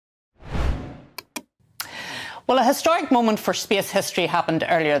Well, a historic moment for space history happened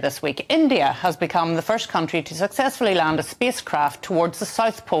earlier this week. India has become the first country to successfully land a spacecraft towards the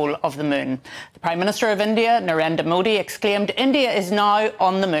south pole of the moon. The Prime Minister of India, Narendra Modi, exclaimed, "India is now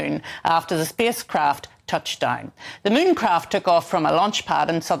on the moon," after the spacecraft touched down. The Mooncraft took off from a launch pad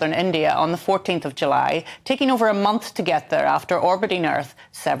in southern India on the 14th of July, taking over a month to get there after orbiting Earth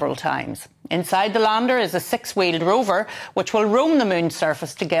several times. Inside the lander is a six-wheeled rover which will roam the moon's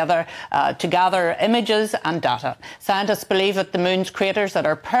surface together to gather images and data. Scientists believe that the moon's craters that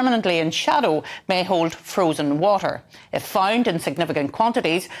are permanently in shadow may hold frozen water. If found in significant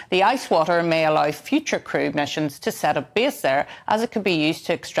quantities, the ice water may allow future crew missions to set up base there, as it could be used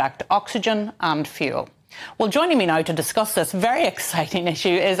to extract oxygen and fuel. Well, joining me now to discuss this very exciting issue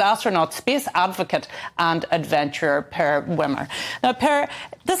is astronaut, space advocate and adventurer Per Wimmer. Now, Per,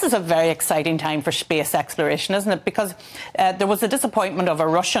 this is a very exciting time for space exploration, isn't it? Because there was a disappointment of a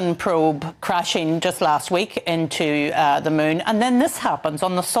Russian probe crashing just last week into the moon, and then this happens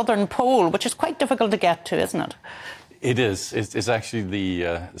on the southern pole, which is quite difficult to get to, isn't it? It is. It's actually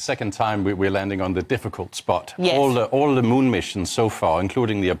the second time we're landing on the difficult spot. Yes. All the moon missions so far,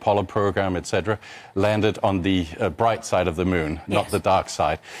 including the Apollo program, etc., landed on the bright side of the moon, not the dark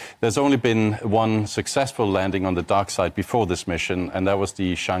side. There's only been one successful landing on the dark side before this mission, and that was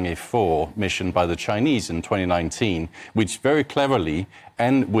the Chang'e 4 mission by the Chinese in 2019, which very cleverly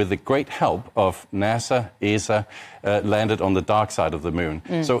and with the great help of NASA, ESA, landed on the dark side of the moon.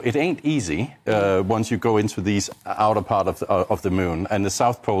 So it ain't easy once you go into these outer part of the moon. And the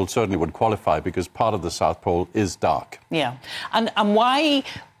South Pole certainly would qualify because part of the South Pole is dark. Yeah. And why,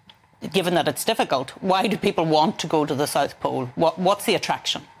 given that it's difficult, why do people want to go to the South Pole? What's the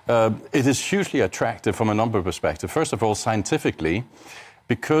attraction? It is hugely attractive from a number of perspectives. First of all, scientifically,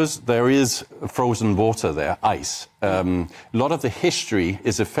 because there is frozen water there, ice. A lot of the history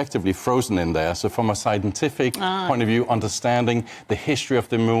is effectively frozen in there. So from a scientific point of view, understanding the history of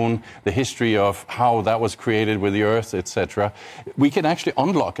the moon, the history of how that was created with the Earth, etc., we can actually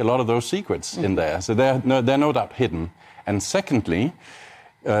unlock a lot of those secrets in there. So they're no doubt hidden. And secondly,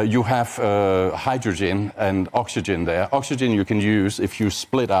 you have hydrogen and oxygen there. Oxygen you can use if you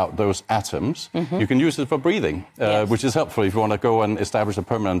split out those atoms. You can use it for breathing, which is helpful if you want to go and establish a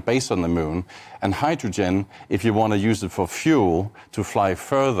permanent base on the moon. And hydrogen, if you want to use it for fuel to fly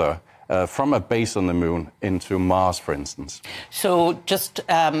further from a base on the moon into Mars, for instance. So just,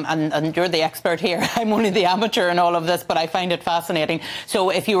 and you're the expert here, I'm only the amateur in all of this, but I find it fascinating. So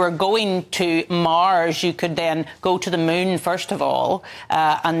if you were going to Mars, you could then go to the moon, first of all,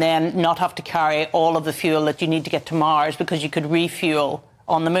 and then not have to carry all of the fuel that you need to get to Mars, because you could refuel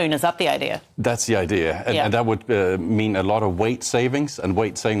on the moon. Is that the idea? That's the idea. And that would mean a lot of weight savings, and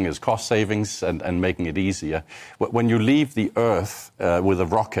weight saving is cost savings and making it easier. When you leave the Earth with a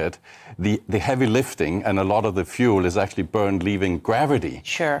rocket, the heavy lifting and a lot of the fuel is actually burned leaving gravity.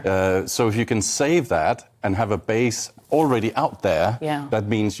 Sure. So if you can save that and have a base already out there, that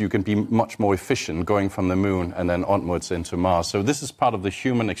means you can be much more efficient going from the moon and then onwards into Mars. So this is part of the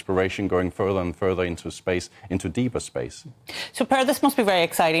human exploration, going further and further into space, into deeper space. So Per, this must be very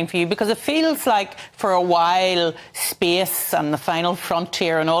exciting for you, because it feels like for a while space and the final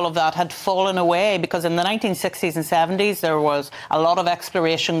frontier and all of that had fallen away, because in the 1960s and 70s there was a lot of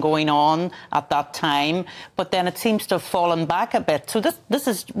exploration going on at that time, but then it seems to have fallen back a bit. So this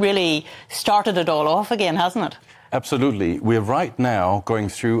has really started it all off again, hasn't it? Absolutely. We're right now going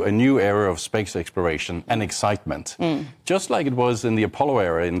through a new era of space exploration and excitement. Just like it was in the Apollo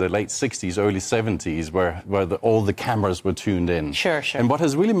era in the late 60s, early 70s, where all the cameras were tuned in. Sure. And what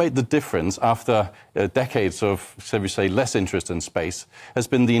has really made the difference after decades of, shall we say, less interest in space has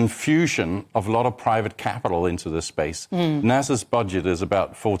been the infusion of a lot of private capital into the space. NASA's budget is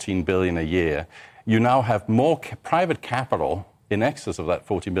about $14 billion a year. You now have more private capital in excess of that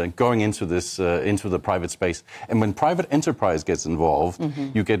 14 billion going into this into the private space. And when private enterprise gets involved,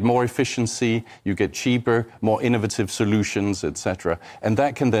 you get more efficiency, you get cheaper, more innovative solutions, etc. And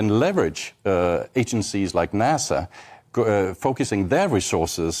that can then leverage agencies like NASA focusing their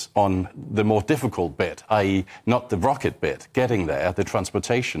resources on the more difficult bit, i.e. not the rocket bit, getting there, the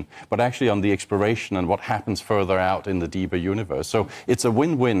transportation, but actually on the exploration and what happens further out in the deeper universe. So it's a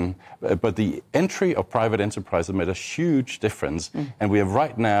win-win, but the entry of private enterprise has made a huge difference, and we are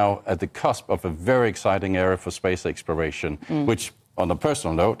right now at the cusp of a very exciting era for space exploration, which, on a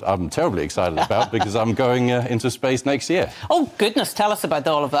personal note, I'm terribly excited about, because I'm going into space next year. Oh goodness, tell us about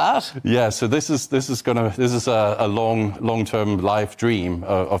all of that. Yeah, so this is a long-term life dream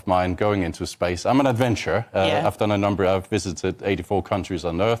of mine, going into space. I'm an adventurer. I've done I've visited 84 countries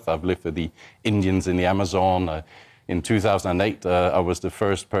on Earth. I've lived with the Indians in the Amazon. In 2008, I was the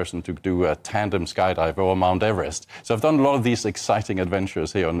first person to do a tandem skydive over Mount Everest. So I've done a lot of these exciting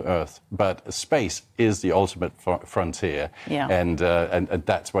adventures here on Earth. But space is the ultimate frontier. Yeah. And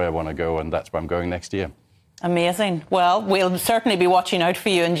that's where I want to go, and that's where I'm going next year. Amazing. Well, we'll certainly be watching out for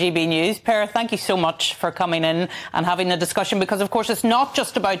you in GB News. Per, thank you so much for coming in and having a discussion, because, of course, it's not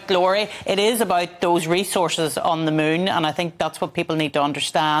just about glory. It is about those resources on the moon. And I think that's what people need to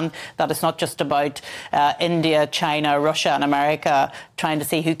understand, that it's not just about India, China, Russia and America trying to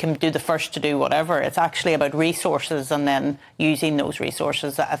see who can do the first to do whatever. It's actually about resources and then using those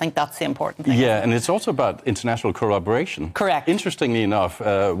resources. I think that's the important thing. Yeah, and it's also about international collaboration. Correct. Interestingly enough,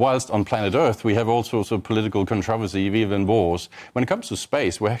 whilst on planet Earth we have all sorts of political controversy, even wars, when it comes to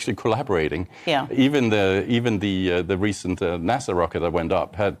space, we're actually collaborating. Yeah. Even the recent NASA rocket that went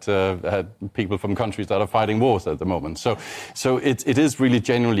up had people from countries that are fighting wars at the moment. So it is really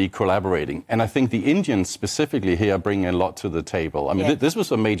genuinely collaborating. And I think the Indians specifically here are bringing a lot to the table. I mean, this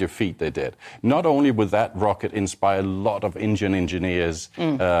was a major feat they did. Not only would that rocket inspire a lot of Indian engineers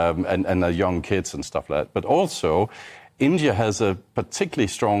and young kids and stuff like that, but also India has a particularly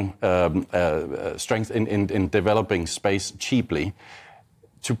strong strength in developing space cheaply.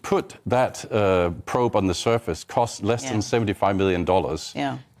 To put that probe on the surface costs less than $75 million,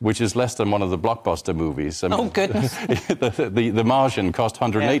 which is less than one of the blockbuster movies. I mean, oh, goodness. the Martian cost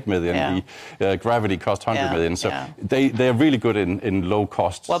 $108 million. The Gravity cost $100 million. So they're really good in low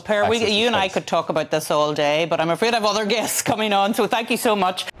cost. Well, Per, you and I could talk about this all day, but I'm afraid I have other guests coming on. So thank you so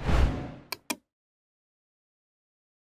much.